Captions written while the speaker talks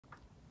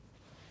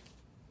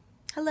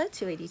Hello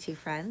 282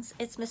 friends,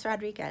 it's Miss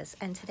Rodriguez,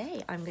 and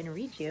today I'm going to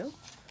read you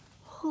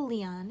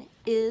Julian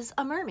is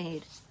a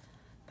Mermaid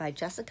by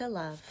Jessica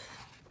Love.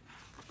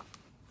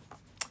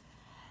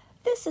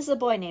 This is a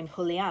boy named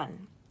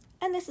Julian,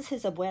 and this is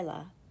his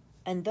abuela,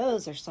 and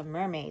those are some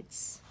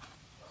mermaids.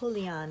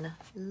 Julian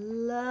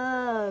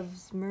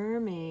loves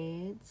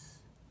mermaids.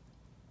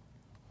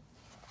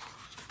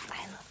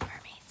 I love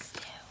mermaids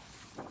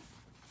too.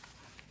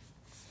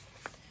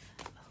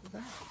 Oh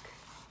look,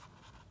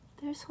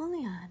 there's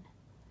Julian.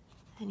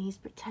 And he's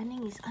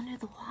pretending he's under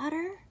the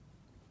water?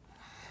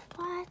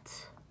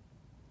 What?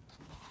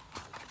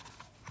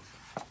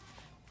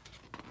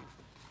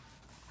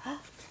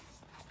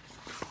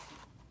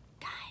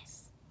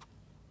 Guys,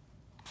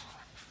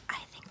 I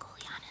think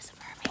Julian is a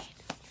mermaid.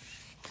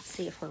 Let's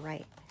see if we're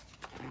right.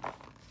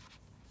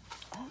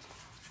 Oh,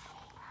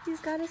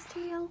 he's got his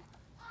tail.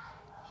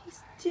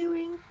 He's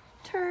doing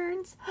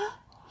turns.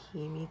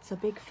 He meets a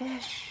big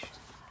fish.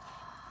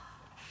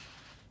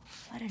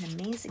 What an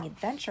amazing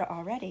adventure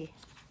already.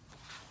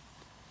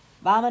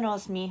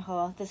 Vámonos,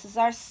 mijo. This is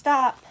our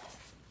stop.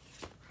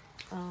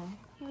 Oh,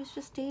 he was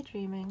just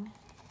daydreaming.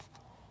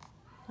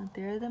 But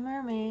there are the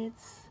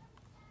mermaids.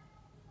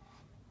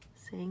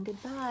 Saying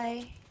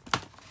goodbye.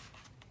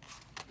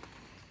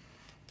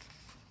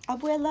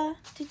 Abuela,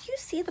 did you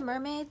see the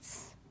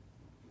mermaids?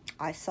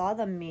 I saw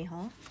them,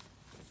 mijo.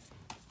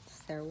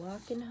 They're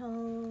walking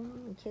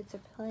home. The kids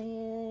are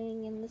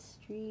playing in the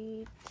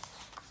street.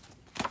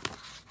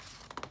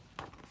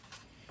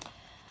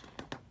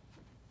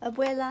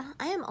 Abuela,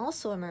 I am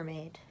also a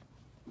mermaid.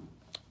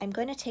 I'm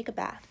going to take a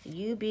bath.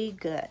 You be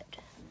good.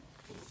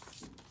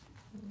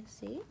 Let me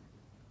see.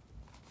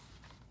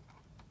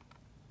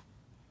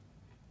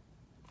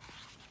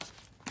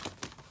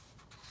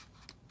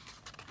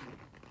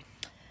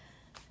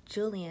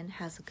 Julian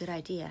has a good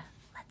idea.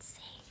 Let's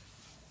see.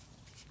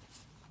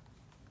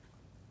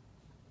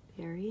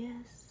 There he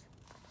is.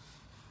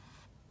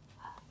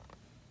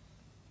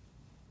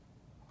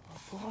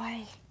 Oh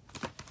boy,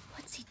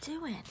 what's he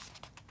doing?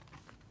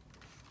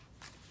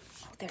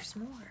 There's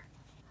more.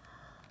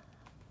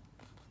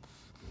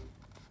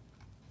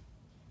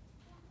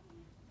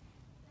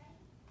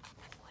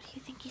 What do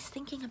you think he's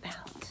thinking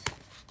about?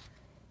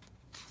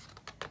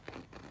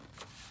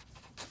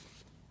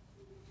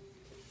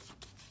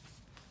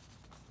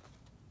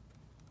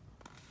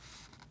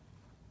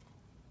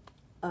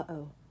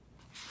 Uh-oh.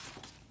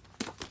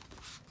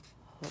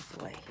 Oh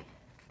boy.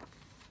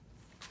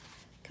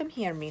 Come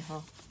here,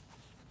 mijo.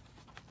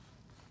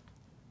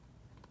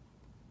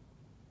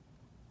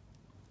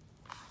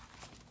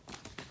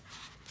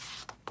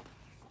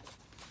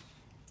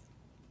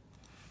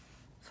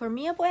 For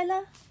me,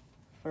 abuela?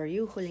 For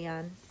you,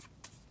 Julian.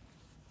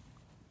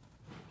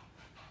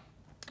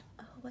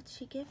 Oh, what's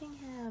she giving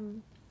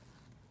him?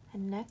 A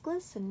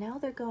necklace, and now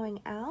they're going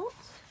out?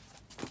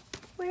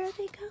 Where are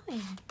they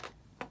going?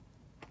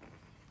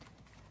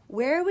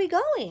 Where are we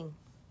going?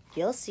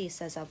 You'll see,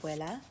 says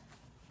abuela.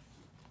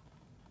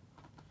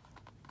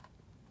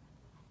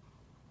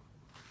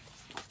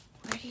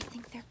 Where do you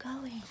think they're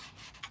going?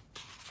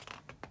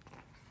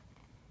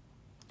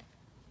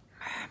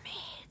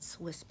 Mermaids,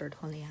 whispered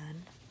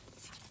Julian.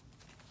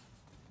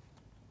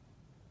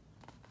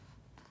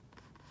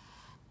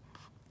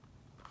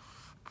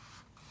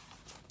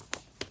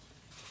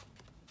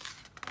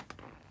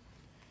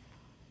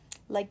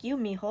 Like you,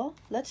 mijo.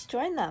 Let's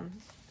join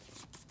them.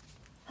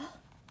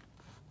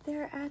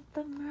 They're at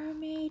the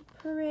mermaid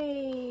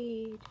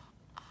parade.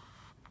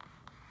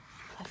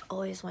 I've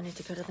always wanted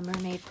to go to the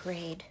mermaid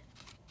parade.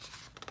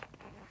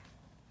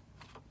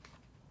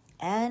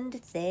 And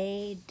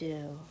they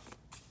do.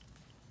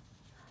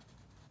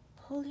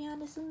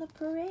 Julian is in the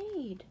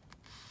parade.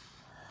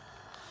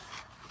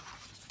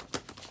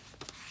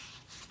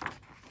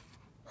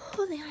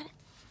 Julian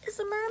is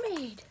a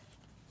mermaid.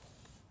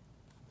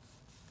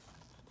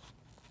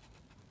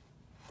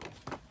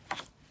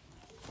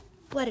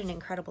 What an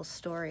incredible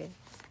story.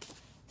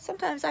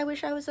 Sometimes I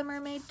wish I was a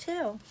mermaid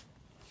too.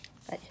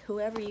 But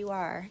whoever you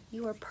are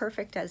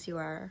perfect as you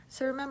are.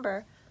 So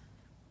remember,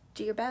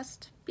 do your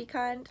best, be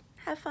kind,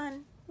 have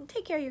fun, and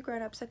take care of your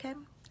grown-ups, okay?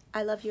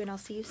 I love you and I'll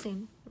see you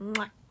soon.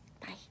 Mwah.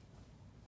 Bye.